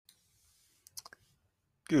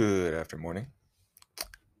Good after morning.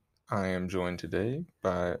 I am joined today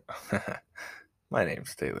by my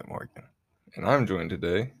name's Taylor Morgan, and I'm joined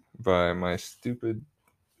today by my stupid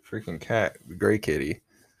freaking cat, Gray Kitty.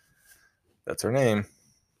 That's her name,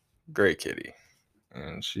 Gray Kitty,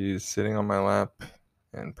 and she's sitting on my lap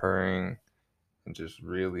and purring and just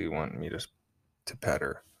really wanting me to pet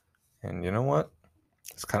her. And you know what?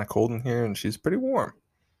 It's kind of cold in here, and she's pretty warm.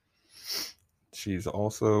 She's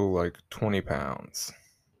also like 20 pounds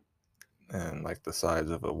and like the size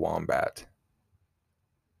of a wombat.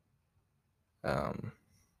 Um,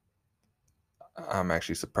 I'm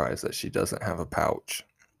actually surprised that she doesn't have a pouch.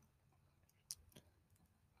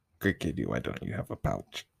 Great kitty, why don't you have a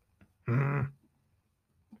pouch? Mm.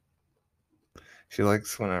 She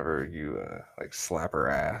likes whenever you like slap her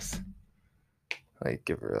ass, like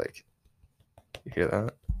give her like, you hear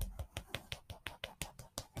that?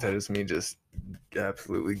 That is me just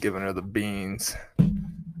absolutely giving her the beans.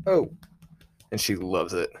 Oh, and she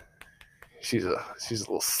loves it. She's a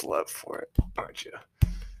little slut for it, aren't you?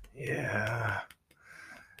 Yeah,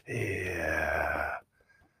 yeah.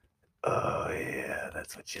 Oh yeah,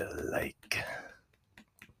 that's what you like.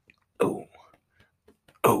 Oh,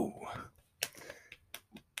 oh.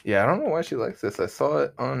 Yeah, I don't know why she likes this. I saw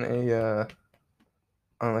it on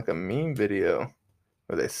like a meme video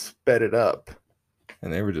where they sped it up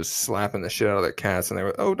and they were just slapping the shit out of their cats and they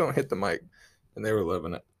were, oh, don't hit the mic. And they were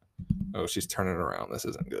loving it. Oh, she's turning around. This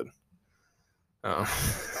isn't good. Um,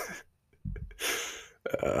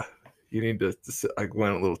 uh, you need to, I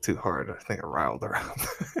went a little too hard. I think I riled her up.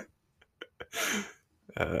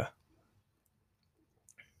 uh,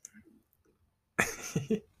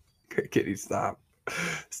 Kitty, stop.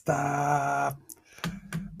 Stop.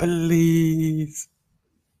 Please.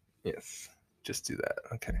 Yes, just do that.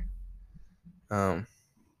 Okay. Um,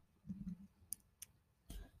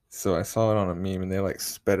 so I saw it on a meme and they like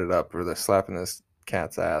sped it up where they're slapping this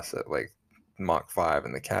cat's ass at like Mach 5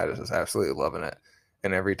 and the cat is just absolutely loving it.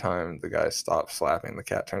 And every time the guy stops slapping, the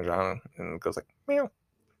cat turns around and goes like meow.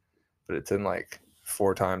 But it's in like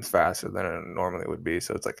 4 times faster than it normally would be.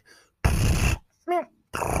 So it's like meow,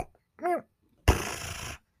 meow,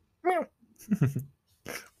 meow.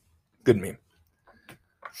 Good meme.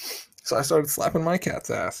 So I started slapping my cat's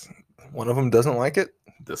ass. One of them doesn't like it.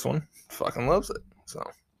 This one fucking loves it. So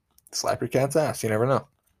slap your cat's ass. You never know.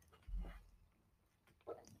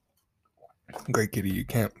 Great kitty, you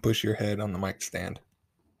can't push your head on the mic stand.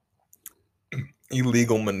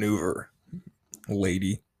 Illegal maneuver,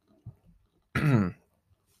 lady. So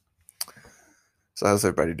how's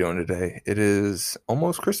everybody doing today? It is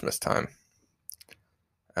almost Christmas time.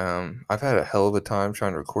 I've had a hell of a time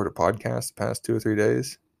trying to record a podcast the past 2 or 3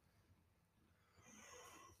 days.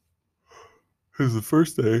 This is the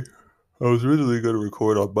first day. I was originally going to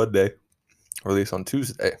record on Monday, release on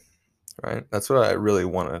Tuesday, right? That's what I really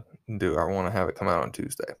want to do. I want to have it come out on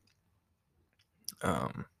Tuesday.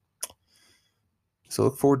 So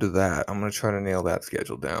look forward to that. I'm going to try to nail that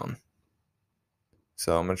schedule down.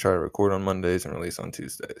 So I'm going to try to record on Mondays and release on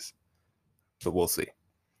Tuesdays. But we'll see.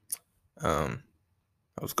 I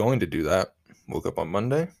was going to do that. Woke up on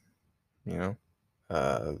Monday,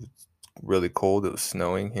 really cold. It was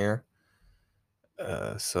snowing here.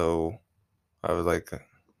 So I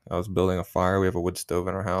was building a fire. We have a wood stove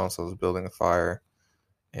in our house. I was building a fire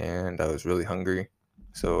and I was really hungry.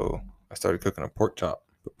 So I started cooking a pork chop.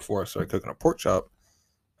 But before I started cooking a pork chop,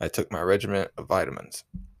 I took my regiment of vitamins,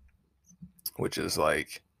 which is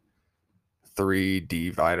like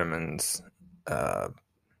 3D vitamins,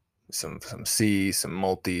 some C, some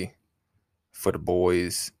multi for the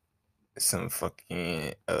boys, some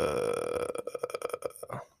fucking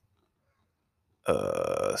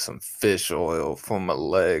some fish oil for my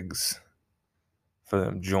legs, for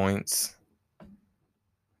them joints,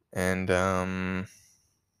 and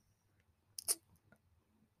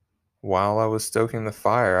while I was stoking the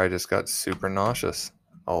fire, I just got super nauseous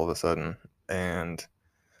all of a sudden, and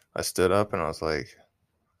I stood up and I was like,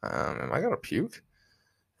 "Am I gonna puke?"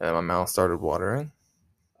 And my mouth started watering.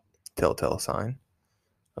 Telltale sign.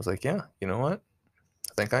 I was like, "Yeah, you know what?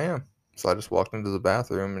 I think I am." So I just walked into the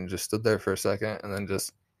bathroom and just stood there for a second, and then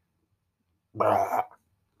just. But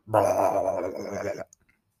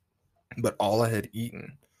all I had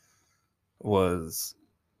eaten was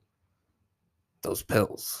those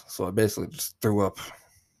pills. So I basically just threw up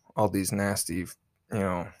all these nasty,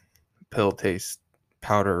 pill taste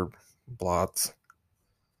powder blots.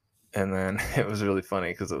 And then it was really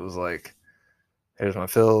funny because it was like, here's my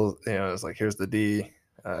pill, it's like, here's the D,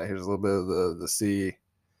 here's a little bit of the C,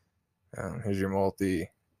 here's your multi,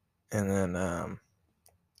 and then a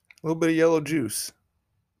little bit of yellow juice.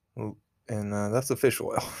 and that's the fish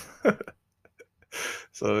oil.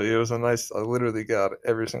 So it was a nice. I literally got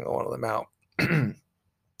every single one of them out.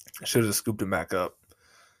 I should have just scooped them back up.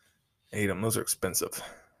 Ate them. Those are expensive.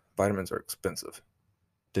 Vitamins are expensive.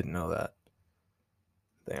 Didn't know that.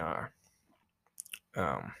 They are.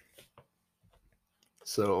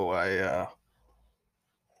 So I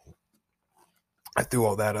threw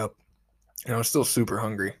all that up, and I was still super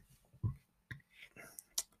hungry.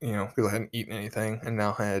 Because I hadn't eaten anything, and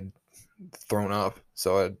now I had thrown up,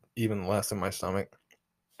 so I had even less in my stomach.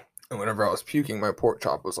 And whenever I was puking, my pork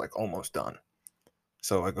chop was like almost done.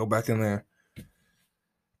 So I go back in there,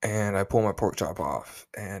 and I pull my pork chop off,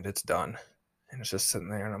 and it's done. And it's just sitting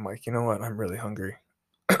there, and I'm like, you know what? I'm really hungry.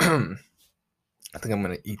 I think I'm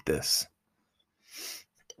going to eat this.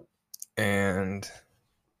 And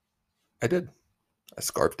I did. I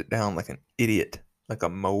scarfed it down like an idiot, like a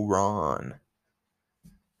moron.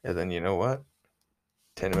 And then you know what?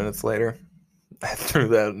 10 minutes later, I threw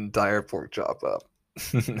that entire pork chop up.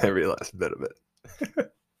 Every last bit of it.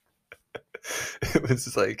 It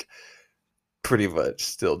was like pretty much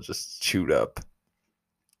still just chewed up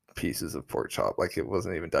pieces of pork chop. Like it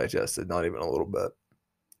wasn't even digested, not even a little bit.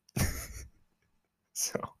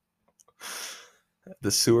 So the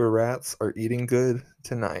sewer rats are eating good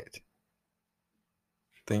tonight.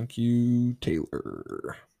 Thank you,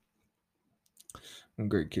 Taylor.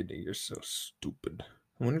 Great Kidney, you're so stupid.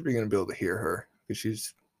 I wonder if you're going to be able to hear her, because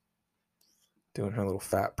she's doing her little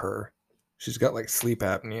fat purr. She's got like sleep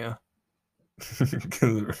apnea.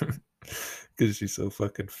 Because she's so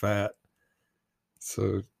fucking fat.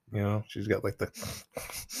 So, she's got like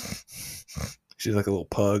she's like a little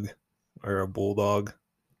pug or a bulldog.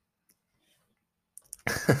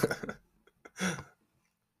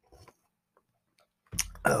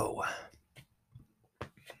 Oh.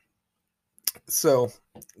 So,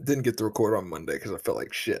 didn't get to record on Monday because I felt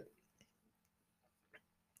like shit.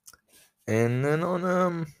 And then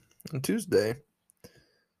on Tuesday,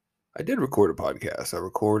 I did record a podcast. I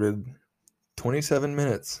recorded 27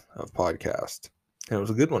 minutes of podcast, and it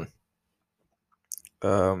was a good one.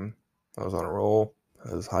 I was on a roll.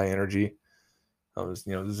 I was high energy. I was,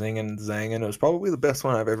 zinging, zanging. It was probably the best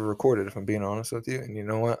one I've ever recorded, if I'm being honest with you. And you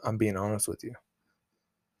know what? I'm being honest with you.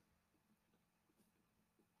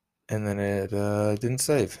 And then it didn't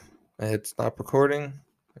save. I hit stop recording.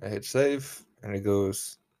 I hit save, and it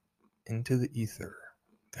goes into the ether.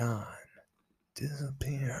 Gone.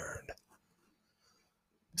 Disappeared.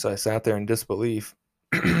 So I sat there in disbelief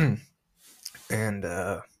and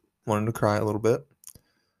wanted to cry a little bit.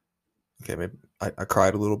 Okay, maybe I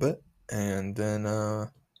cried a little bit, and then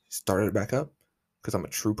started it back up because I'm a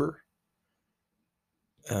trooper.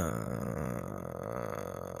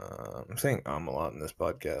 I'm saying a lot in this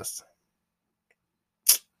podcast.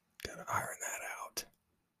 Gotta iron that out.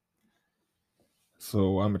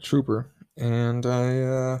 So I'm a trooper, and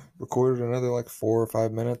I recorded another like 4 or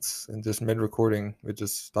 5 minutes, and just mid-recording, it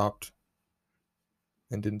just stopped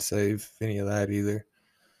and didn't save any of that either.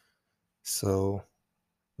 So,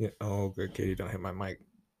 yeah. Oh, good, Katie, don't hit my mic.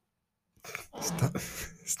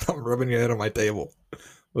 Stop rubbing your head on my table.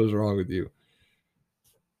 What is wrong with you?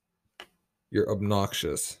 You're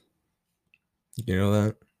obnoxious. You know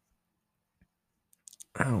that?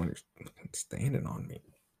 I don't know. You're standing on me.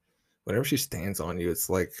 Whenever she stands on you, it's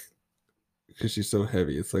like, because she's so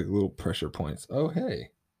heavy, it's like little pressure points. Oh,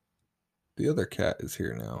 hey. The other cat is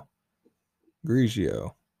here now.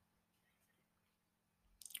 Grigio.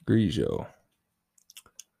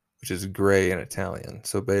 Which is gray in Italian.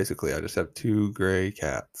 So basically, I just have 2 gray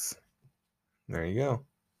cats. There you go.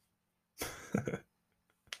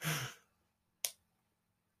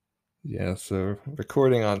 Yeah, so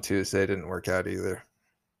recording on Tuesday didn't work out either.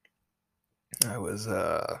 I was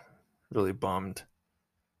really bummed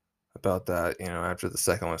about that. After the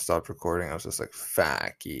second one stopped recording, I was just like,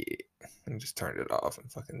 fuck it. And just turned it off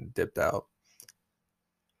and fucking dipped out.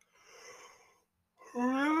 I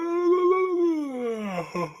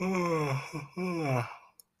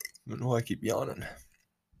don't know why I keep yawning.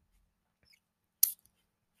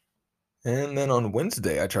 And then on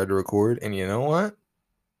Wednesday, I tried to record, and you know what?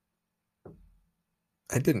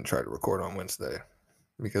 I didn't try to record on Wednesday,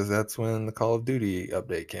 because that's when the Call of Duty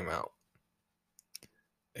update came out.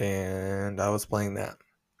 And I was playing that,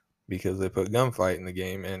 because they put gunfight in the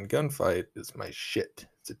game, and gunfight is my shit.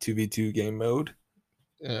 It's a 2v2 game mode.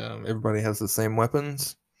 Everybody has the same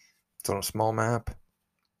weapons. It's on a small map.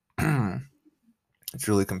 It's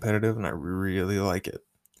really competitive, and I really like it.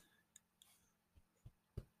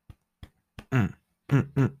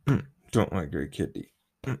 Don't like Great Kitty.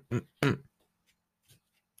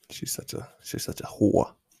 She's such a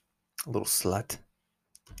whore, a little slut.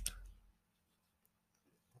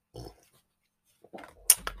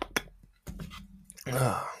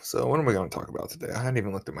 So what am I going to talk about today? I hadn't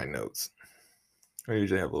even looked at my notes. I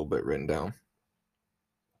usually have a little bit written down.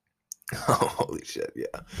 Oh, holy shit,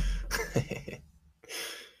 yeah.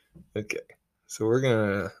 Okay, so we're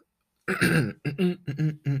gonna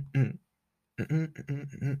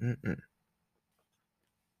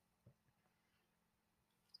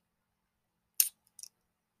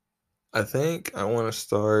I think I want to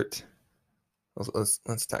start.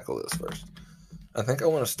 Let's tackle this first. I think I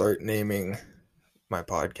want to start naming my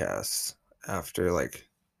podcasts after like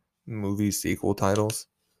movie sequel titles.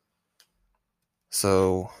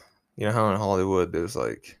 So, you know how in Hollywood there's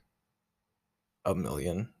like a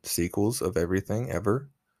million sequels of everything ever,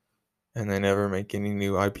 and they never make any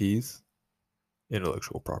new IPs,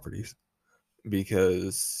 intellectual properties,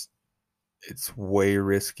 because it's way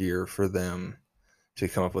riskier for them to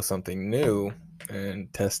come up with something new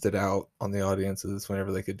and test it out on the audiences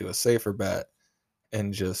whenever they could do a safer bet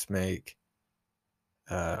and just make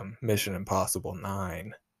Mission Impossible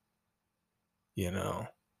 9,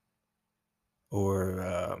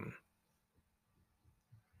 or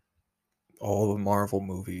all the Marvel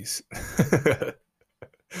movies.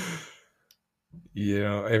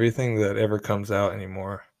 Everything that ever comes out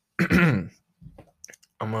anymore. I'm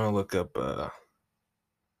going to look up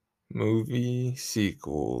movie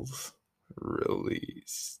sequels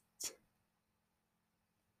released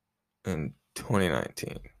in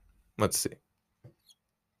 2019. Let's see.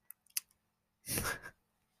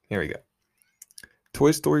 Here we go.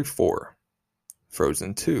 Toy Story 4,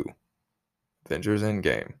 Frozen 2, Avengers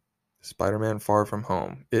Endgame, Spider-Man Far From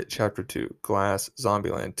Home, It Chapter 2, Glass,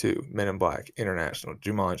 Zombieland 2, Men in Black, International,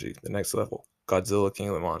 Jumanji, The Next Level, Godzilla King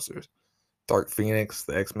of the Monsters, Dark Phoenix,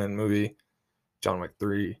 the X-Men movie, John Wick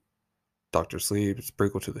 3, Doctor Sleep, it's a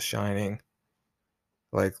prequel to The Shining.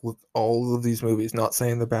 Like, look, all of these movies, not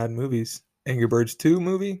saying they're bad movies. Angry Birds 2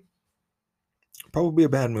 movie, probably a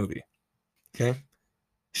bad movie. Okay?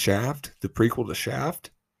 Shaft, the prequel to Shaft,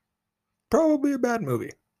 probably a bad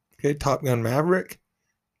movie. Okay? Top Gun Maverick,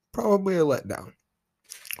 probably a letdown.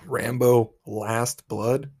 Rambo Last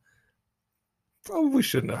Blood, probably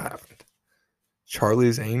shouldn't have happened.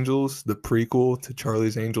 Charlie's Angels, the prequel to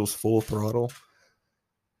Charlie's Angels Full Throttle,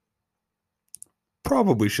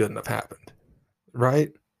 probably shouldn't have happened.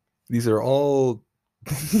 Right? These are all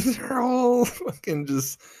fucking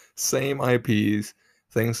just same IPs,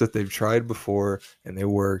 things that they've tried before and they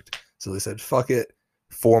worked. So they said, fuck it,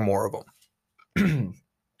 4 more of them.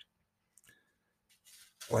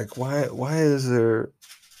 Like, why is there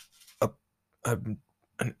an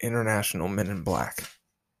international Men in Black?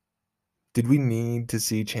 Did we need to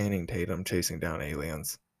see Channing Tatum chasing down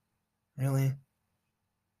aliens? Really?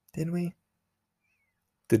 Did we?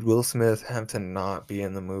 Did Will Smith have to not be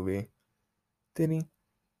in the movie? Did he?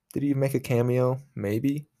 Did he make a cameo?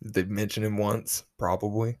 Maybe. Did they mention him once?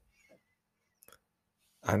 Probably.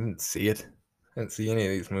 I didn't see it. I didn't see any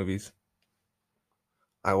of these movies.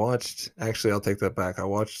 Actually, I'll take that back. I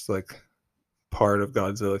watched like part of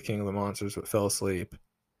Godzilla King of the Monsters but fell asleep.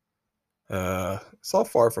 Saw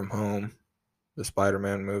Far From Home, the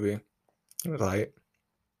Spider-Man movie. It was right.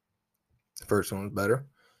 The first one was better.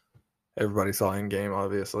 Everybody saw Endgame,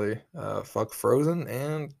 obviously. Fuck Frozen,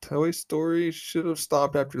 and Toy Story should have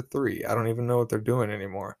stopped after 3. I don't even know what they're doing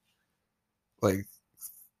anymore. Like,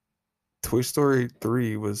 Toy Story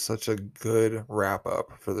 3 was such a good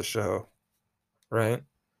wrap-up for the show, right?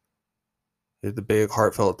 Did the big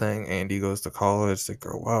heartfelt thing. Andy goes to college. They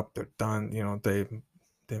grow up. They're done.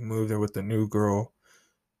 They move there with the new girl.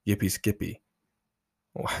 Yippee skippy.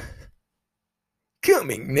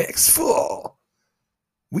 Coming next fall.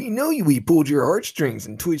 We know we pulled your heartstrings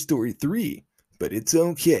in Toy Story 3, but it's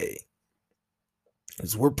okay.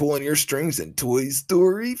 As we're pulling your strings in Toy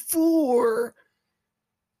Story 4.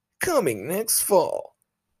 Coming next fall.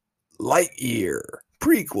 Lightyear.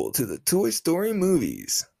 Prequel to the Toy Story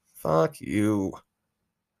movies. Fuck you.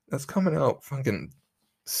 That's coming out fucking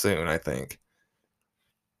soon, I think.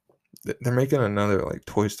 They're making another like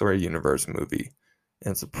Toy Story universe movie,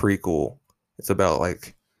 and it's a prequel. It's about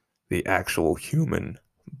like the actual human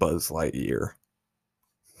Buzz Lightyear.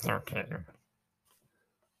 Okay.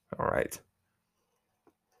 All right.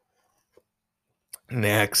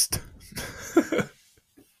 Next.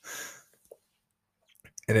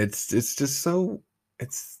 And it's just so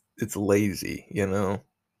it's lazy,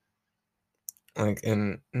 Like,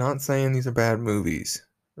 and not saying these are bad movies,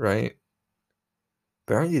 right?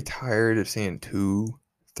 But aren't you tired of seeing 2,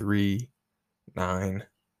 3, 9?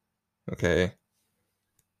 Okay.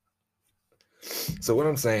 So what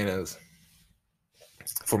I'm saying is,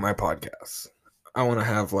 for my podcast, I want to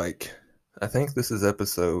have I think this is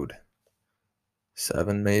episode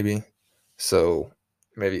 7 maybe. So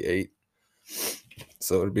maybe 8.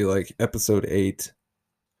 So it'd be like episode 8.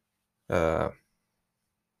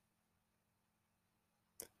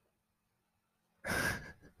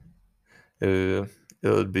 It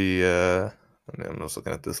would be I'm just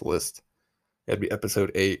looking at this list. It'd be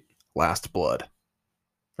episode 8, Last Blood,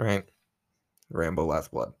 right? Rambo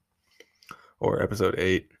Last Blood. Or episode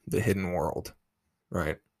 8, The Hidden World,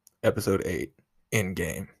 right? Episode 8,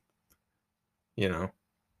 Endgame. You know,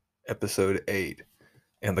 episode 8,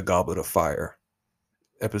 And the Goblet of Fire.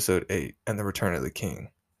 Episode 8, And the Return of the King.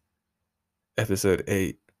 Episode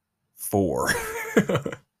 8, 4.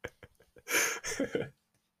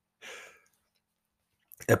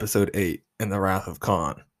 Episode 8, And the Wrath of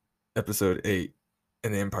Khan. Episode 8,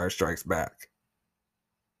 And the Empire Strikes Back.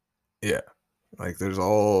 Yeah. Like there's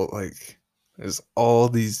all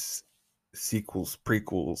these sequels,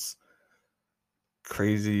 prequels,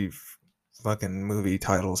 crazy fucking movie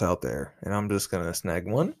titles out there, and I'm just gonna snag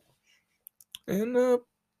one and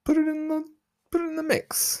put it in the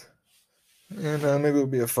mix, and maybe it'll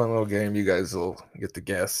be a fun little game. You guys will get to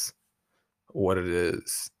guess what it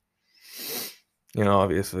is. You know,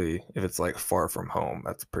 obviously, if it's like Far From Home,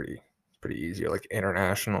 that's pretty easy. Like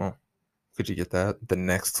International, could you get that? The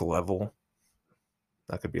Next Level,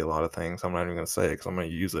 that could be a lot of things. I'm not even gonna say it because I'm gonna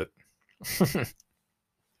use it.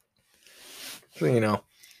 So, you know,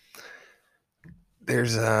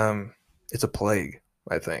 there's it's a plague,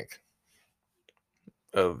 I think,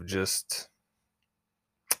 of just,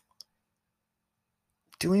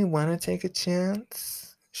 do we want to take a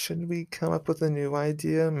chance? Should we come up with a new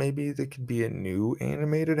idea? Maybe there could be a new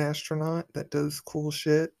animated astronaut that does cool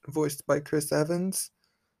shit voiced by Chris Evans?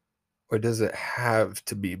 Or does it have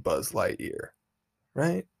to be Buzz Lightyear?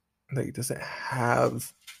 Right? Like, does it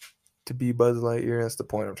have to be Buzz Lightyear? That's the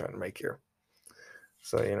point I'm trying to make here.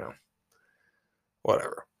 So, you know,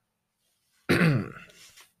 whatever.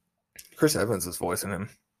 Chris Evans is voicing him.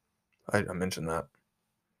 I mentioned that.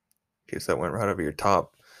 In case that went right over your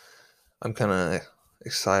top. I'm kind of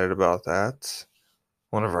excited about that.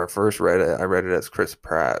 One of our first read it, I read it as Chris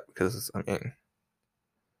Pratt because, I mean,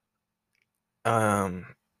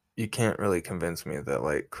 you can't really convince me that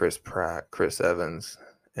like Chris Pratt, Chris Evans,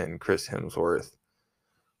 and Chris Hemsworth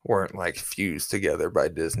weren't like fused together by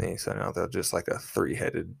Disney. So now they're just like a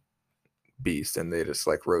 3-headed beast, and they just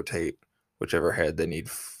like rotate whichever head they need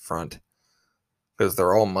front because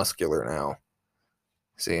they're all muscular now.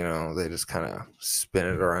 So, you know, they just kind of spin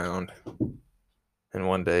it around. And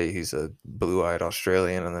one day he's a blue-eyed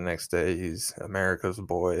Australian, and the next day he's America's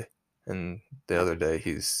boy, and the other day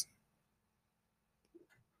he's,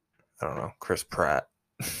 I don't know, Chris Pratt.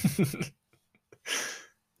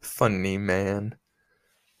 Funny man.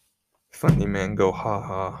 Funny man go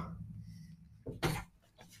ha-ha.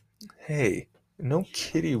 Hey, no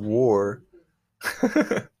kitty war.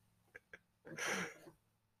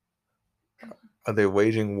 Are they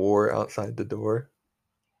waging war outside the door?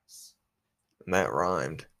 And that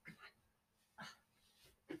rhymed.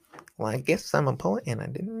 Well, I guess I'm a poet and I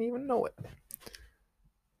didn't even know it.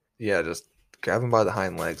 Yeah, just grab him by the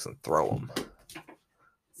hind legs and throw him.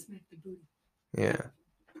 Smack the booty. Yeah.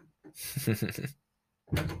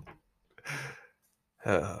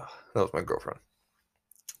 That was my girlfriend.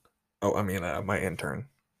 Oh, I mean, my intern.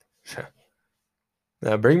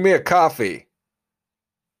 Now bring me a coffee,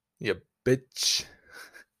 you bitch.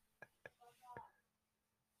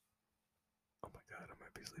 Oh my god, I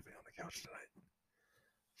might be sleeping on the couch tonight.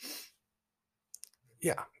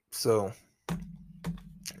 Yeah, so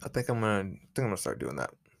I think I'm gonna start doing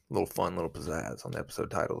that. Little fun, little pizzazz on the episode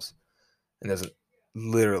titles. And there's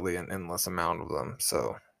literally an endless amount of them,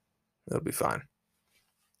 so it'll be fine.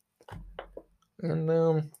 And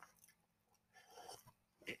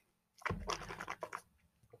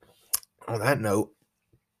on that note,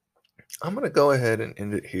 I'm gonna go ahead and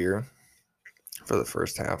end it here for the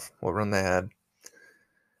first half. We'll run the ad,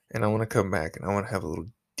 and I want to come back and I want to have a little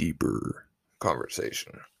deeper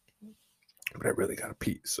conversation. But I really gotta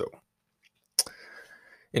pee, so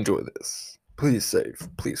enjoy this. Please save.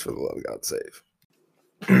 Please, for the love of God, save.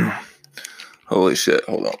 Holy shit,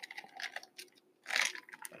 hold on.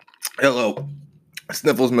 Hello.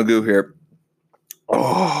 Sniffles Magoo here.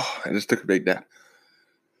 Oh, I just took a big nap.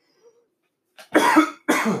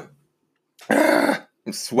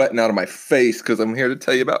 I'm sweating out of my face because I'm here to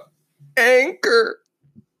tell you about Anchor.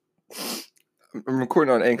 I'm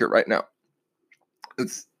recording on Anchor right now.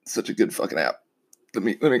 It's such a good fucking app. Let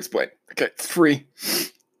me explain. Okay, it's free.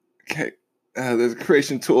 Okay, there's a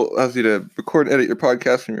creation tool that allows you to record and edit your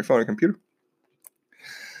podcast from your phone or computer.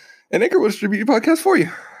 And Anchor will distribute your podcast for you.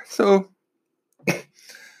 So,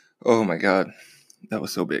 oh my god, that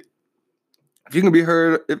was so big. If you can be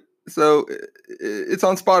heard, it's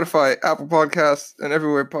on Spotify, Apple Podcasts, and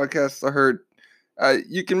everywhere podcasts are heard.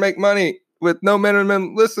 You can make money with no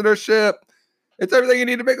minimum listenership. It's everything you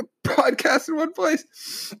need to make a podcast in one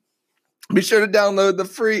place. Be sure to download the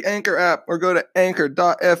free Anchor app or go to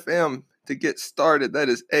anchor.fm to get started. That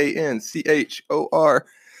is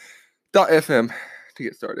ANCHOR.FM to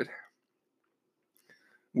get started.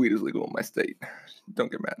 Weed is legal in my state. Don't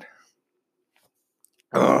get mad.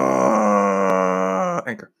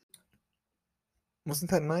 Anchor. Wasn't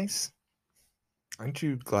that nice? Aren't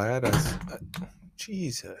you glad?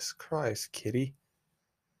 Jesus Christ, kitty.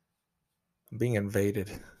 I'm being invaded.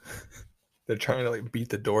 They're trying to beat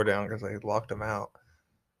the door down because I locked them out.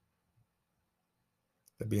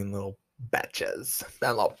 They're being little bitches.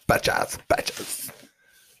 They're little bitches.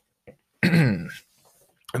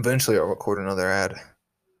 Eventually I'll record another ad.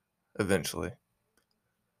 Eventually.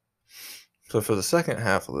 So for the second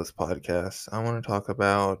half of this podcast, I want to talk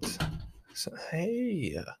about...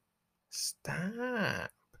 Hey,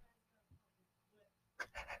 stop.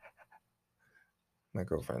 My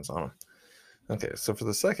girlfriend's on him. Okay, so for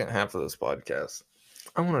the second half of this podcast,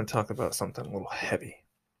 I want to talk about something a little heavy.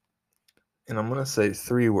 And I'm going to say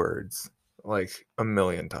 3 words, like a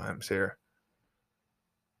million times here.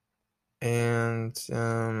 And,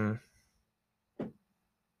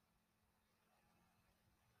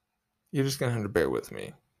 you're just going to have to bear with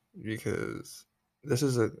me. Because this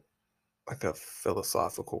is a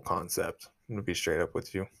philosophical concept, I'm going to be straight up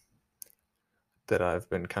with you, that I've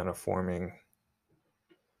been kind of forming.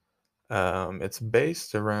 It's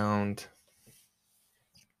based around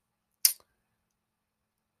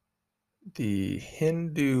the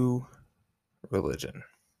Hindu religion.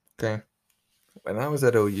 Okay. When I was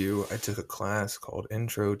at OU, I took a class called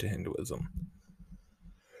Intro to Hinduism.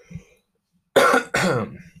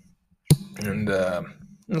 And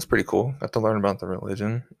it's pretty cool. Got to learn about the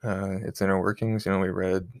religion, its inner workings. We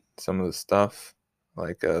read some of the stuff,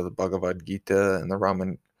 like the Bhagavad Gita and the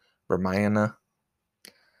Ramayana.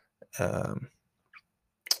 So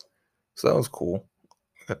that was cool.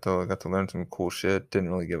 Got to learn some cool shit. Didn't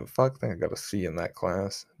really give a fuck. I think I got a C in that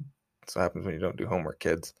class. That's what happens when you don't do homework,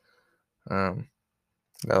 kids. That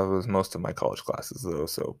was most of my college classes, though.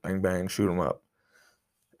 So bang bang, shoot 'em up.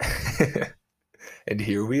 And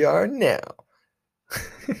here we are now.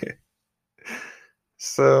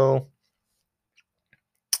 So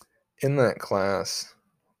in that class,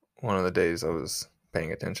 one of the days I was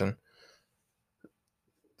paying attention,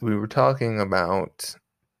 we were talking about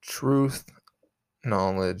truth,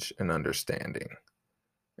 knowledge, and understanding.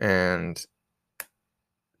 And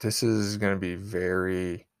this is going to be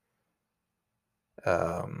very...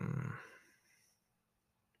 I'm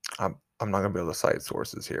not going to be able to cite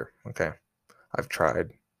sources here, okay? I've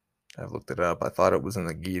tried. I've looked it up. I thought it was in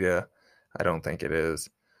the Gita. I don't think it is.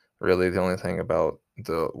 Really, the only thing about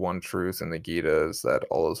the one truth in the Gita is that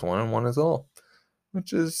all is one and one is all,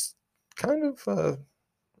 which is kind of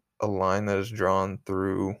a line that is drawn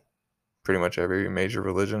through pretty much every major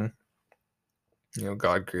religion.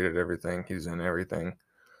 God created everything. He's in everything.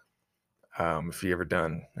 If you ever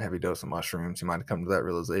done a heavy dose of mushrooms, you might have come to that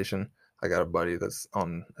realization. I got a buddy that's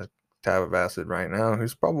on a tab of acid right now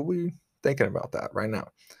who's probably thinking about that right now.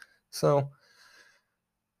 So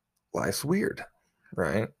life's weird,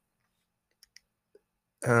 right?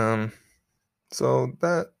 So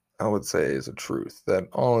that, I would say, is a truth, that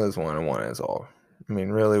all is one and one is all. I mean,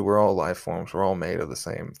 really, we're all life forms. We're all made of the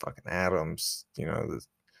same fucking atoms.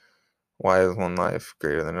 Why is one life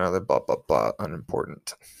greater than another? Blah, blah, blah.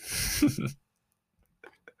 Unimportant.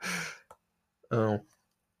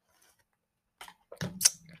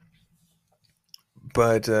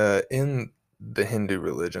 But in the Hindu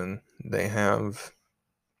religion, they have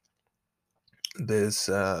this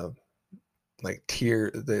they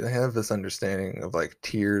have this understanding of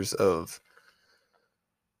tiers of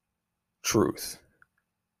truth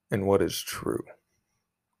and what is true,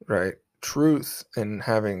 right? Truth and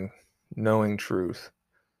knowing truth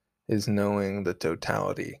is knowing the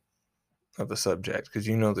totality of the subject, because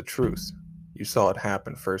you know the truth. You saw it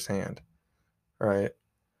happen firsthand, right?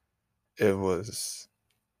 It's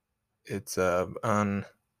I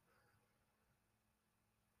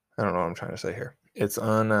don't know what I'm trying to say here. It's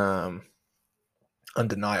undeniable,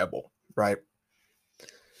 right?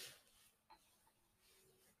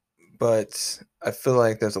 But I feel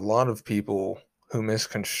like there's a lot of people who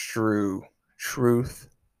misconstrue truth,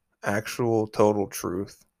 actual total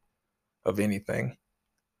truth of anything,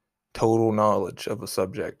 total knowledge of a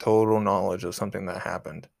subject, total knowledge of something that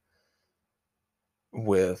happened,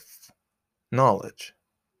 with knowledge.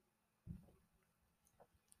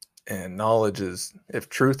 And knowledge is, if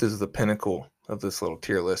truth is the pinnacle of this little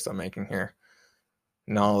tier list I'm making here.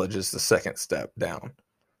 Knowledge is the second step down.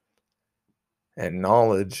 And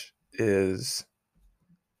knowledge is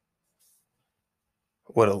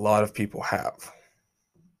what a lot of people have,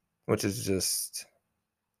 which is just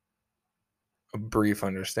a brief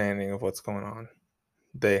understanding of what's going on.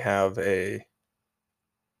 They have a...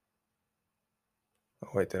 Oh,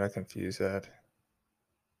 wait, did I confuse that?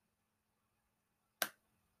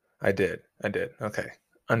 I did. Okay.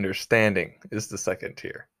 Understanding is the second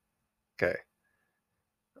tier. Okay.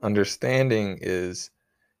 Understanding is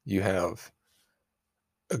you have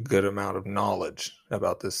a good amount of knowledge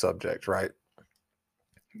about this subject, right?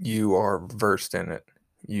 You are versed in it.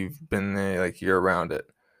 You've been there, like you're around it.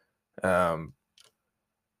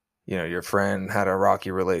 Your friend had a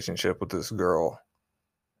rocky relationship with this girl.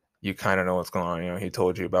 You kind of know what's going on. He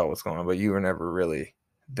told you about what's going on, but you were never really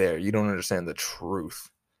there. You don't understand the truth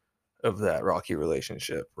of that rocky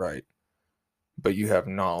relationship, right? But you have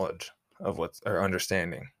knowledge of or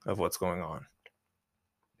understanding of what's going on,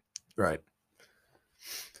 right?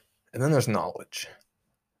 And then there's knowledge.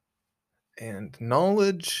 And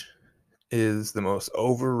knowledge is the most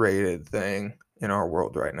overrated thing in our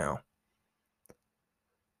world right now.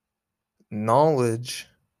 Knowledge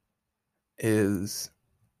is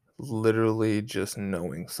literally just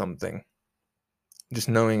knowing something. Just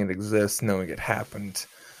knowing it exists, knowing it happened,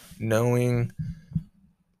 knowing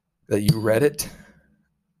that you read it,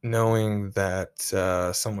 knowing that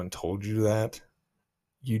someone told you that.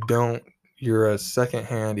 You're a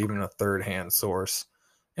second-hand, even a third-hand source.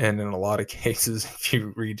 And in a lot of cases, if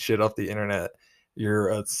you read shit off the internet, you're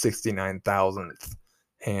a 69,000th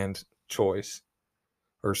hand choice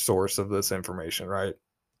or source of this information, right?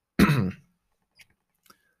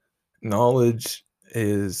 Knowledge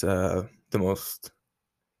is the most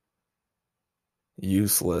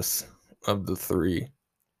useless of the three,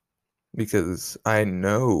 because I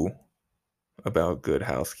know about Good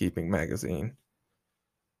Housekeeping magazine.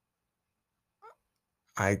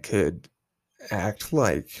 I could act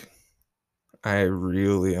like I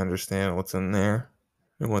really understand what's in there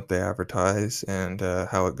and what they advertise and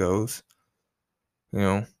how it goes.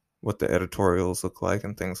 What the editorials look like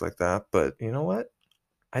and things like that. But you know what?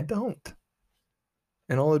 I don't.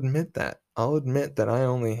 And I'll admit that. I'll admit that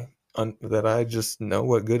that I just know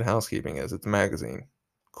what Good Housekeeping is. It's a magazine.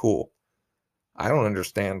 Cool. I don't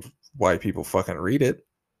understand why people fucking read it.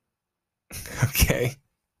 Okay.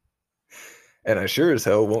 And I sure as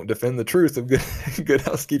hell won't defend the truth of Good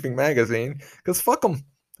Housekeeping magazine, because fuck them,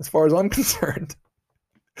 as far as I'm concerned.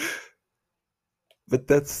 But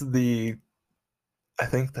I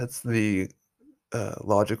think that's the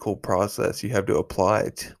logical process you have to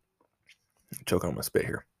apply to... Choke on my spit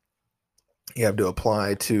here. You have to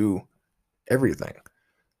apply to everything.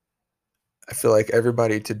 I feel like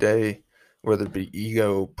everybody today, whether it be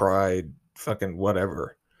ego, pride, fucking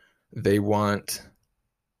whatever, they want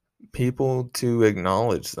people to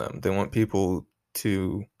acknowledge them. They want people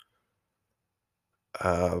to...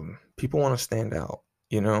 people want to stand out,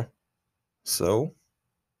 So,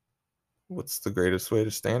 what's the greatest way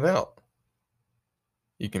to stand out?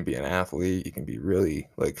 You can be an athlete. You can be really,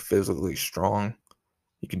 physically strong.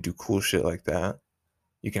 You can do cool shit like that.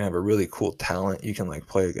 You can have a really cool talent. You can,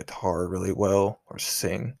 play a guitar really well or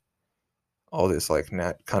sing. All this,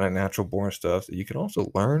 kind of natural born stuff that you can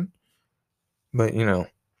also learn. But,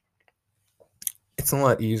 it's a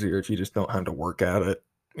lot easier if you just don't have to work at it.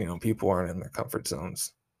 People aren't in their comfort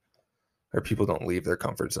zones. Or people don't leave their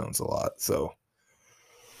comfort zones a lot. So,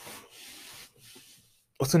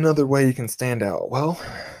 what's another way you can stand out? Well,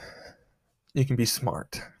 you can be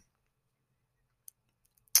smart.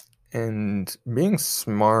 And being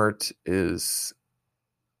smart is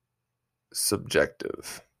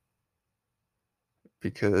subjective,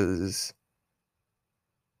 because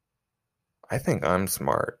I think I'm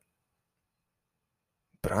smart,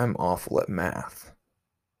 but I'm awful at math.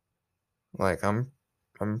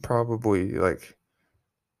 I'm probably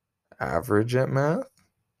average at math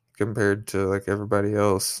compared to everybody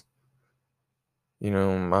else,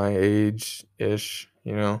 my age-ish.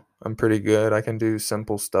 I'm pretty good. I can do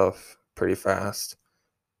simple stuff pretty fast,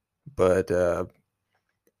 but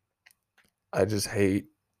I just hate...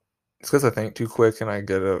 It's because I think too quick and I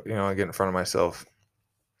get in front of myself.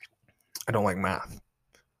 I don't like math.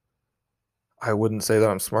 I wouldn't say that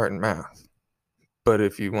I'm smart in math, but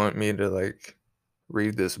if you want me to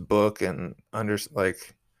read this book and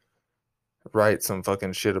write some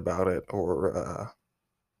fucking shit about it, or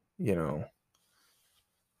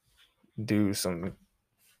do some,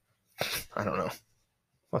 I don't know,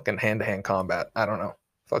 fucking hand-to-hand combat. I don't know.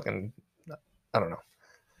 I don't know.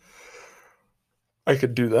 I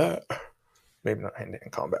could do that. maybe not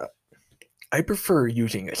hand-to-hand combat. I prefer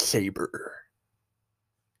using a saber.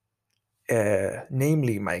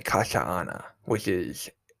 Namely my katana, which is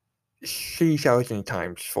 3,000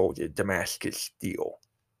 times folded Damascus steel,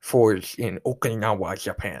 forged in Okinawa,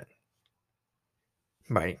 Japan.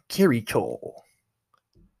 My Kirito.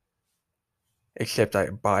 Except I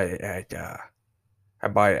buy it at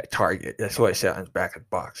Target. That's what it said on the back of the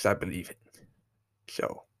box. I believe it.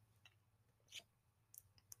 So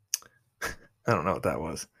I don't know what that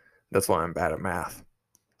was. That's why I'm bad at math.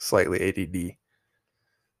 Slightly ADD.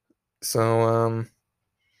 So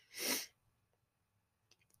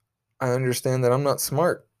I understand that I'm not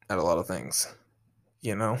smart at a lot of things.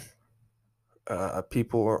 You know,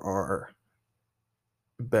 people are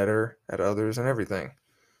better at others and everything.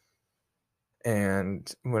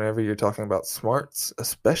 And whenever you're talking about smarts,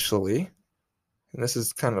 especially, and this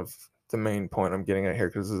is kind of the main point I'm getting at here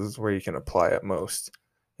because this is where you can apply it most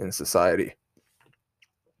in society.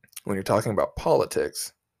 When you're talking about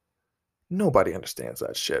politics, nobody understands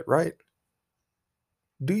that shit, right?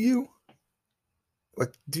 Do you?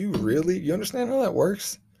 Like, do you really? You understand how that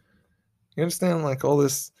works? You understand, like, all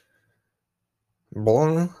this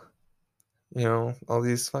blah, all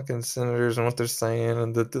these fucking senators and what they're saying,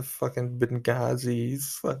 and the fucking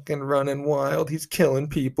Benghazi's fucking running wild. He's killing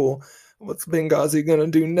people. What's Benghazi gonna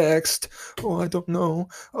do next? Oh, I don't know.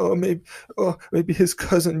 Maybe his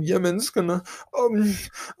cousin Yemen's gonna. And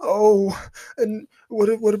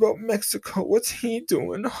what about Mexico? What's he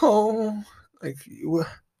doing? Oh, like,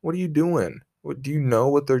 what are you doing? What do you know?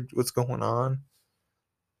 What's going on?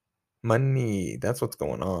 Money. That's what's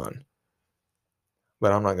going on.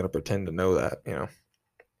 But I'm not gonna pretend to know that.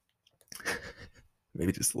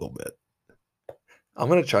 Maybe just a little bit. I'm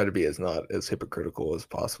gonna try to be not as hypocritical as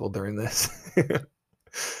possible during this.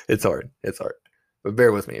 It's hard. But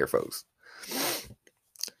bear with me here, folks.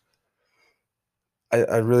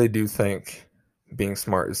 I really do think being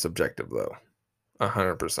smart is subjective, though.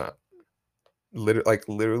 100%.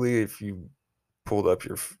 Literally, if you pulled up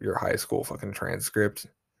your high school fucking transcript,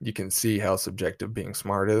 you can see how subjective being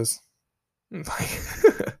smart is. Like,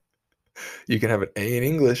 you can have an A in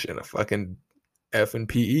English and a fucking F in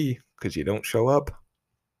PE because you don't show up.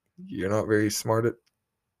 You're not very smart at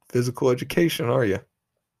physical education, are you?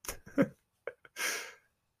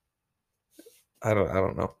 I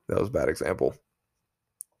don't know. That was a bad example.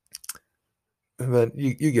 But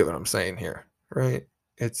you get what I'm saying here, right?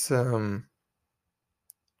 It's a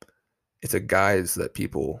guise that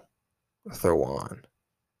people throw on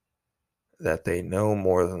that they know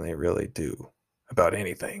more than they really do about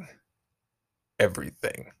anything.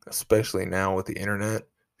 Everything, especially now with the internet,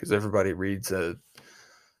 because everybody reads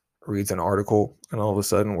an article and all of a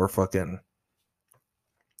sudden we're fucking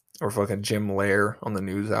Jim Lehrer on the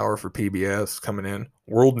news hour for PBS coming in.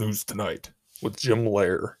 World News Tonight with Jim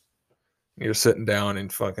Lehrer. You're sitting down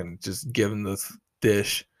and fucking just giving the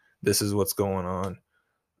dish. This is what's going on.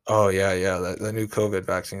 Oh, yeah. The new COVID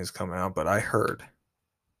vaccine is coming out, but I heard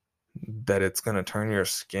that it's going to turn your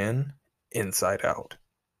skin inside out.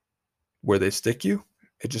 Where they stick you,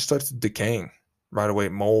 it just starts decaying right away.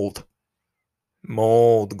 Mold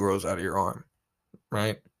grows out of your arm,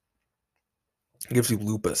 right? It gives you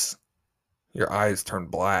lupus. Your eyes turn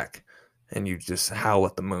black and you just howl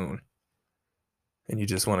at the moon. And you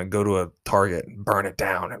just want to go to a Target and burn it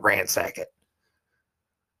down and ransack it.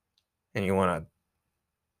 And you want to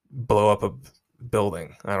blow up a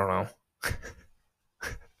building. I don't know.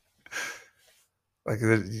 Like,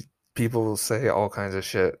 people say all kinds of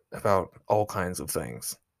shit about all kinds of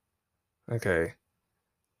things. Okay.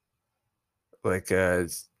 Like,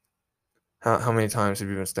 how many times have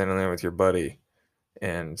you been standing there with your buddy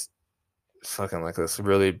and fucking like this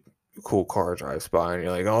really cool car drives by and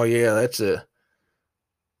you're like, oh yeah, that's a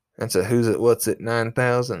who's it, what's it,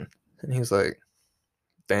 9,000? And he's like,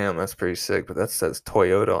 damn, that's pretty sick, but that says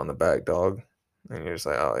Toyota on the back, dog. And you're just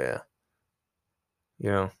like, oh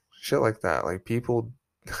yeah. Shit like that. Like, people,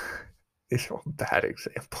 these are all bad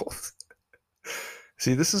examples.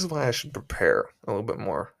 See, this is why I should prepare a little bit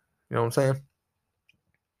more. You know what I'm saying?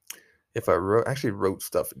 If I wrote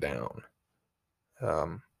stuff down,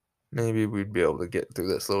 maybe we'd be able to get through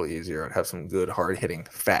this a little easier and have some good hard-hitting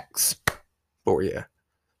facts for you.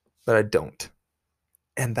 But I don't.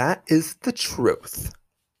 And that is the truth.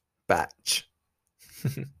 Batch.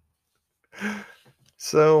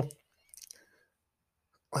 So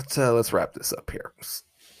let's wrap this up here.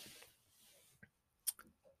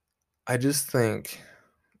 I just think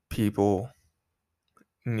people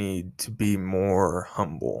need to be more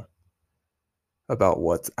humble about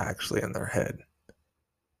what's actually in their head.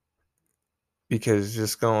 Because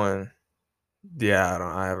just going, yeah,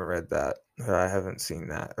 I haven't read that. I haven't seen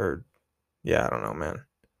that. Or, yeah, I don't know, man.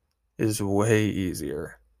 Is way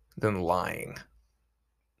easier than lying,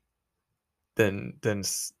 than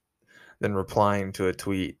replying to a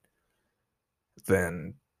tweet,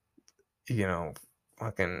 than, you know,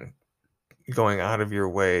 fucking going out of your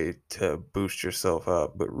way to boost yourself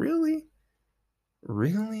up. But really,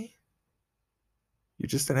 really, you're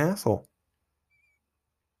just an asshole.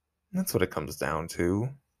 That's what it comes down to.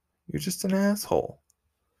 You're just an asshole.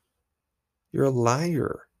 You're a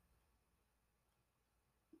liar.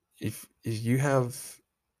 If you have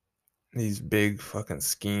these big fucking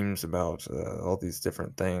schemes about all these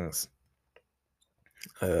different things,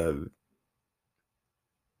 uh,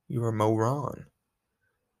 you're a moron,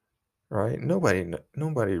 right?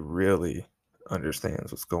 Nobody really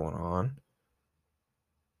understands what's going on.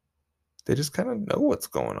 They just kind of know what's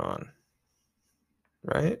going on,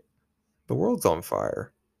 right? The world's on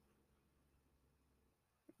fire.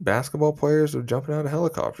 Basketball players are jumping out of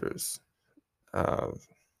helicopters. Uh,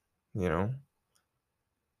 you know,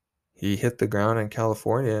 he hit the ground in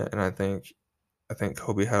California, and I think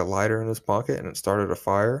Kobe had a lighter in his pocket, and it started a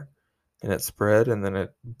fire, and it spread, and then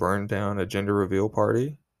it burned down a gender reveal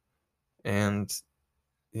party, and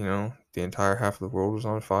the entire half of the world was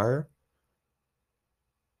on fire.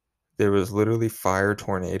 There was literally fire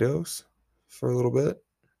tornadoes for a little bit.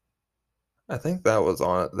 I think that was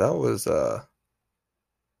on. That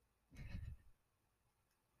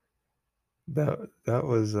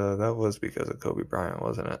was because of Kobe Bryant,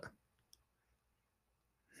 wasn't it?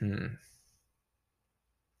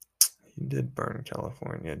 He did burn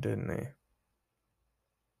California, didn't he?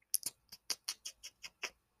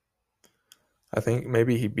 I think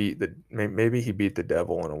maybe he beat the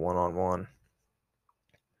devil in a one-on-one.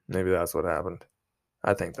 Maybe that's what happened.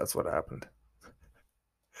 I think that's what happened.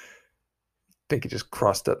 I think he just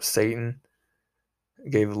crossed up Satan,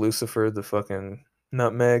 gave Lucifer the fucking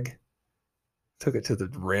nutmeg, took it to the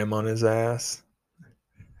rim on his ass.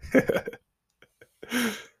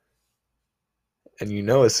 And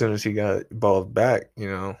as soon as he got balled back,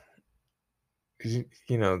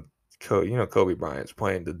 Kobe Bryant's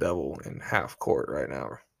playing the devil in half court right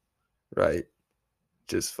now, right?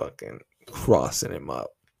 Just fucking crossing him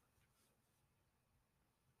up.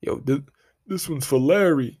 Yo, this one's for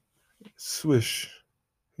Larry. Swish.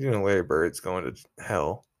 Larry Bird's going to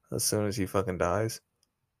hell as soon as he fucking dies.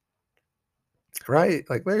 Right?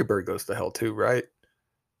 Like, Larry Bird goes to hell too, right?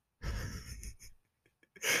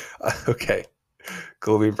 Okay.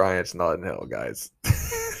 Kobe Bryant's not in hell, guys.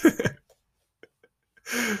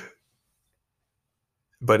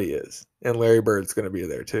 But he is. And Larry Bird's going to be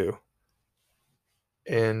there too.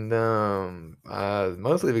 And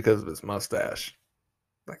mostly because of his mustache.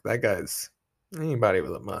 Like, that guy's... Anybody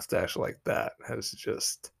with a mustache like that has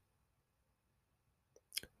just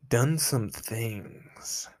done some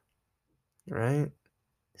things. Right?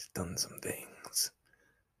 He's done some things.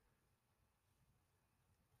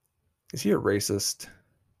 Is he a racist?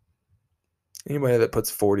 Anybody that puts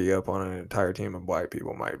 40 up on an entire team of black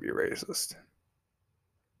people might be racist.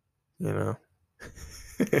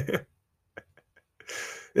 It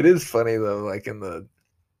is funny though, like in the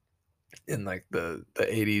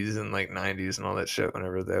 80s and like 90s and all that shit,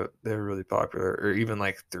 whenever they were really popular, or even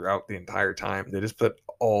like throughout the entire time, they just put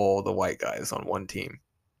all the white guys on one team.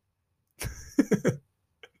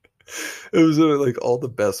 It was like all the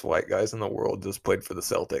best white guys in the world just played for the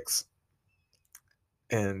Celtics,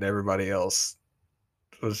 and everybody else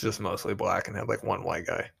was just mostly black and had like one white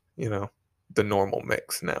guy, the normal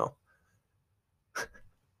mix now.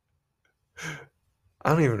 I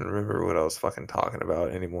don't even remember what I was fucking talking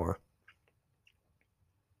about anymore.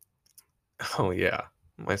 Oh yeah,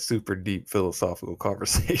 my super deep philosophical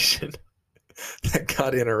conversation that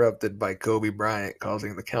got interrupted by Kobe Bryant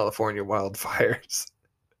causing the California wildfires.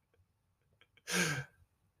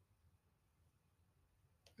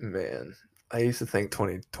 Man, I used to think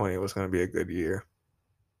 2020 was going to be a good year.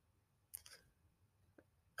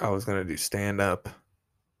 I was going to do stand up.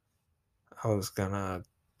 I was going to,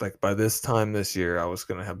 like, by this time this year, I was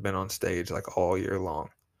going to have been on stage like all year long,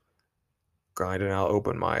 grinding out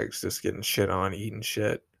open mics, just getting shit on, eating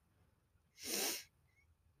shit.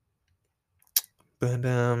 But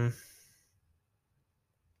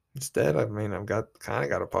instead, I've kind of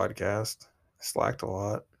got a podcast. I slacked a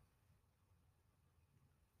lot.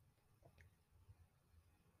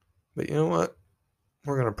 But you know what?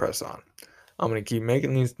 We're going to press on. I'm going to keep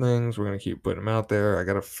making these things. We're going to keep putting them out there. I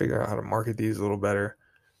got to figure out how to market these a little better.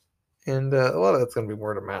 And a lot of that's going to be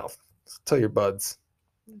word of mouth. So tell your buds.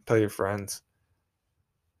 Tell your friends.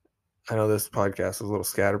 I know this podcast was a little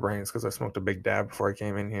scatterbrains because I smoked a big dab before I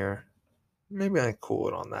came in here. maybe I cool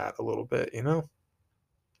it on that a little bit, you know?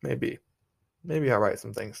 Maybe. Maybe I write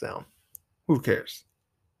some things down. Who cares?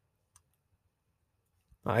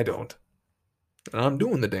 I don't. And I'm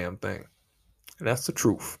doing the damn thing. And that's the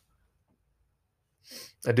truth.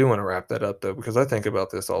 I do want to wrap that up, though, because I think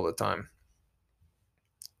about this all the time.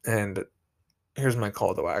 And here's my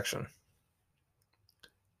call to action.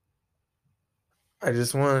 I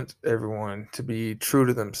just want everyone to be true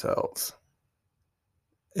to themselves.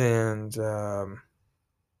 And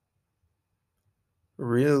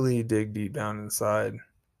really dig deep down inside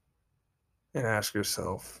and ask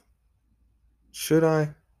yourself, should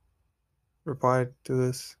I reply to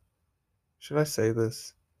this? Should I say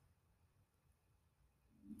this?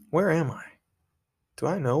 Where am I? Do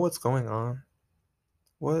I know what's going on?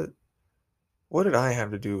 What did I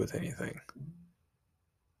have to do with anything?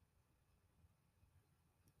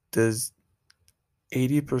 Does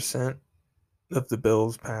 80% of the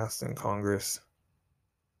bills passed in Congress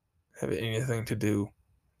have anything to do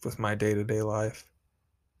with my day-to-day life?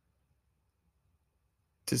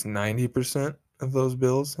 Does 90% of those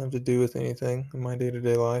bills have to do with anything in my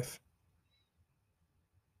day-to-day life?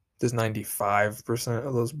 Does 95%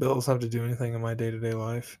 of those bills have to do anything in my day-to-day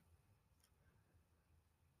life?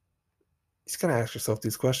 You just gotta ask yourself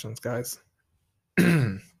these questions, guys.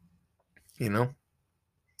 You know?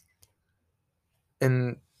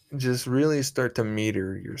 And just really start to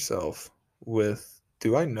meter yourself with,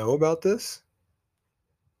 do I know about this?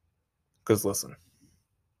 Because listen,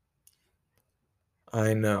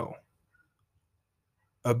 I know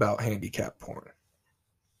about handicap porn.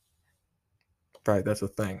 Right, that's a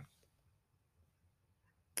thing.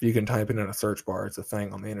 If you can type it in a search bar, it's a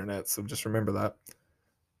thing on the internet, so just remember that.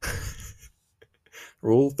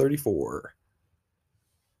 Rule 34.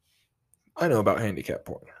 I know about handicap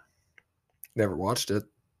porn. Never watched it.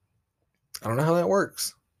 I don't know how that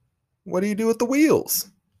works. What do you do with the wheels?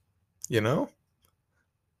 You know?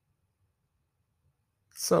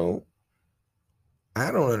 So, I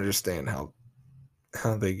don't understand how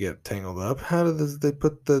they get tangled up. How do they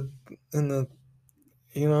put in the,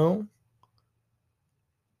 you know?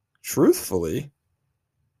 Truthfully,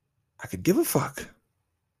 I could give a fuck.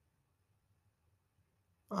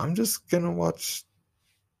 I'm just gonna watch,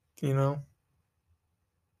 you know,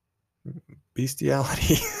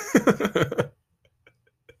 bestiality.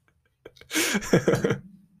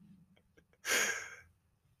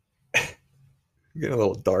 Getting a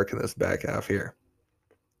little dark in this back half here.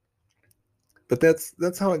 But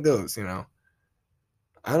that's how it goes, you know.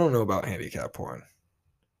 I don't know about handicap porn.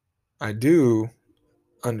 I do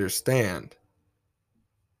understand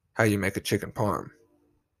how you make a chicken parm.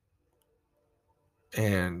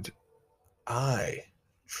 And I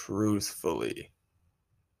truthfully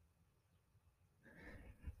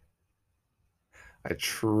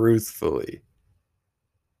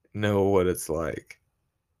know what it's like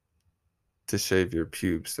to shave your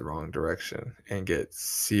pubes the wrong direction and get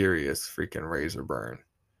serious freaking razor burn.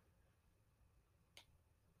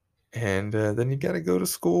 And then you gotta go to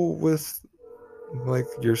school with like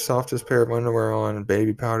your softest pair of underwear on and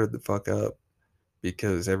baby powdered the fuck up,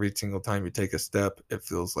 because every single time you take a step, it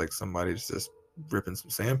feels like somebody's just ripping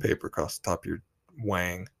some sandpaper across the top of your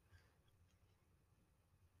wang.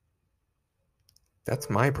 That's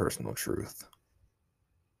my personal truth.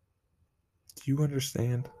 Do you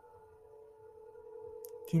understand?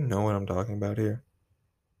 Do you know what I'm talking about here?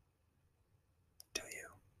 Do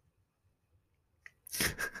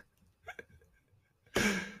you?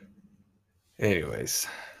 Anyways,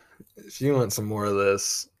 if you want some more of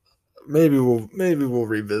this, maybe we'll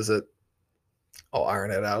revisit. I'll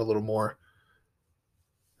iron it out a little more.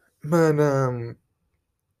 But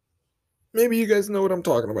maybe you guys know what I'm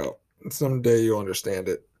talking about. Someday you'll understand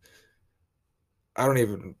it. I don't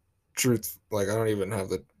even have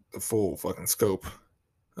the full fucking scope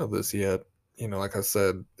of this yet. You know, like I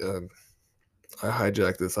said, I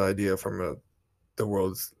hijacked this idea from the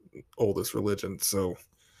world's oldest religion, so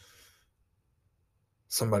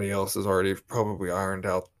somebody else has already probably ironed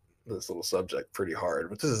out this little subject pretty hard.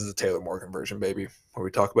 But this is the Taylor Morgan version, baby, where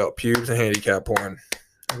we talk about pubes and handicap porn.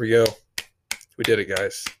 Here we go. We did it,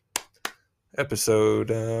 guys. Episode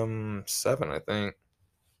 7, I think.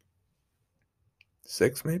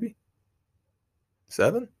 6, maybe?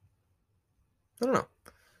 7? I don't know.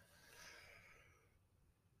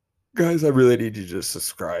 Guys, I really need you to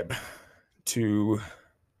subscribe to,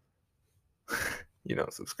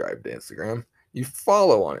 subscribe to Instagram. You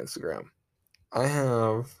follow on Instagram. I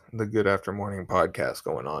have the Good After Morning podcast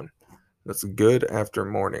going on. That's Good After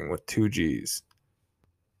Morning with 2 G's.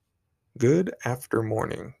 Good After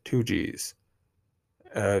Morning, 2 G's.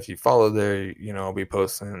 If you follow there, I'll be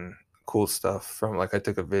posting cool stuff from, like, I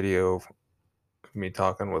took a video of me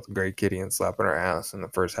talking with Grey Kitty and slapping her ass in the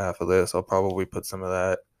first half of this. I'll probably put some of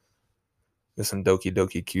that. There's some Doki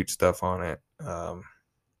Doki cute stuff on it,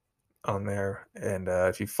 on there. And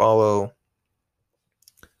if you follow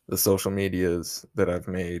the social medias that I've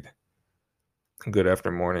made, Good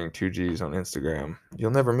After Morning 2Gs on Instagram,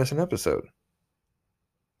 you'll never miss an episode.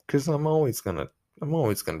 Because I'm always gonna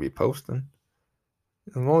be posting.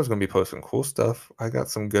 I'm always gonna be posting cool stuff. I got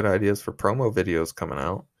some good ideas for promo videos coming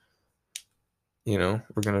out. You know,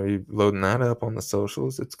 we're gonna be loading that up on the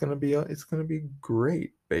socials. It's gonna be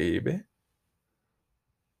great, baby.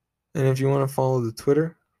 And if you want to follow the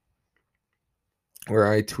Twitter,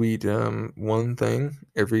 where I tweet one thing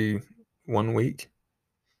every 1 week,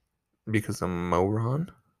 because I'm a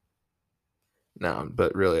moron. No,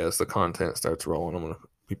 but really, as the content starts rolling, I'm gonna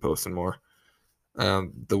be posting more.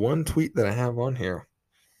 The one tweet that I have on here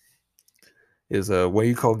is what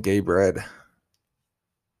you call gay bread.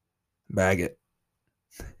 Bag it.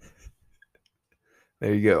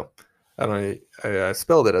 There you go. I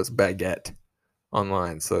spelled it as baguette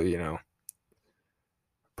online, so you know,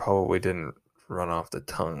 probably didn't run off the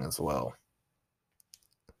tongue as well.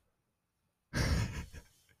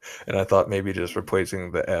 And I thought maybe just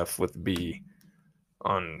replacing the F with B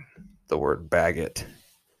on the word baguette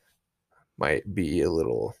might be a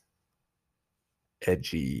little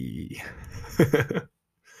edgy.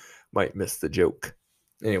 Might miss the joke.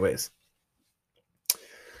 Anyways.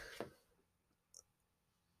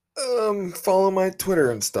 Follow my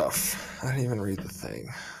Twitter and stuff. I didn't even read the thing.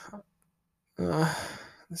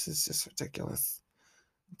 This is just ridiculous.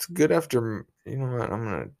 It's good after, you know what,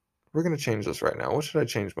 we're gonna change this right now. What should I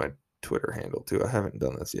change my Twitter handle to? I haven't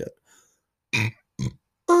done this yet.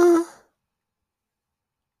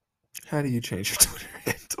 How do you change your Twitter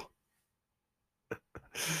handle?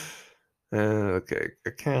 Okay,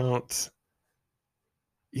 account.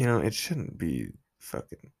 You know, it shouldn't be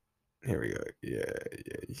fucking. Here we go. Yeah.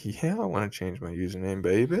 I want to change my username,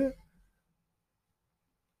 baby.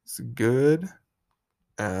 It's Good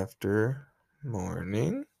After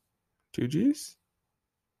Morning 2Gs.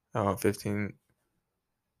 Oh, 15.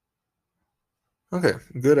 Okay,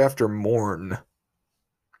 Good After Morn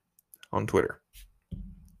on Twitter.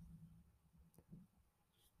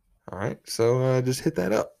 All right, so just hit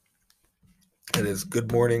that up. It is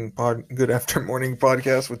Good After Morning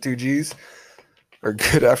Podcast with 2Gs, or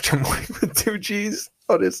Good After Morning with 2Gs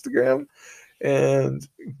on Instagram, and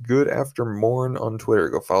Good After Morn on Twitter.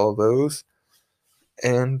 Go follow those,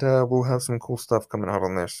 and we'll have some cool stuff coming out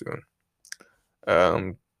on there soon.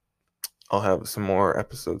 I'll have some more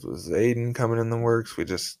episodes with Zayden coming in the works. We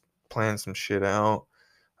just planned some shit out.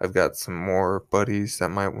 I've got some more buddies that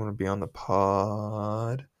might want to be on the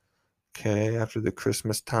pod. Okay, after the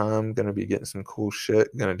Christmas time, gonna be getting some cool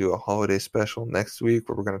shit. Gonna do a holiday special next week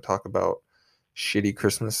where we're gonna talk about shitty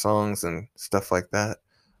Christmas songs and stuff like that.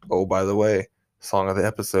 Oh, by the way, song of the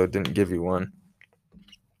episode, didn't give you one.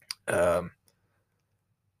 I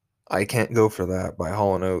Can't Go For That by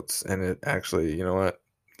Hall & Oates, and it actually, you know what?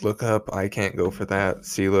 Look up I Can't Go For That,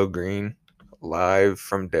 CeeLo Green, live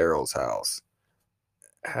from Daryl's house.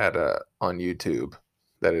 Had on YouTube.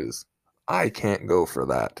 That is I Can't Go For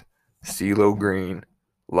That, CeeLo Green,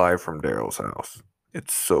 live from Daryl's house.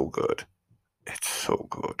 It's so good. It's so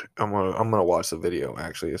good. I'm gonna watch the video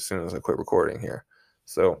actually as soon as I quit recording here.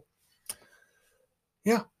 So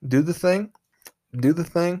yeah, do the thing.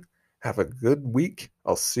 Have a good week.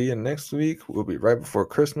 I'll see you next week. We'll be right before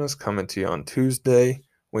Christmas, coming to you on Tuesday.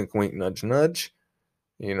 Wink, wink, nudge, nudge.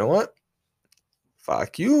 You know what?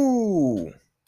 Fuck you.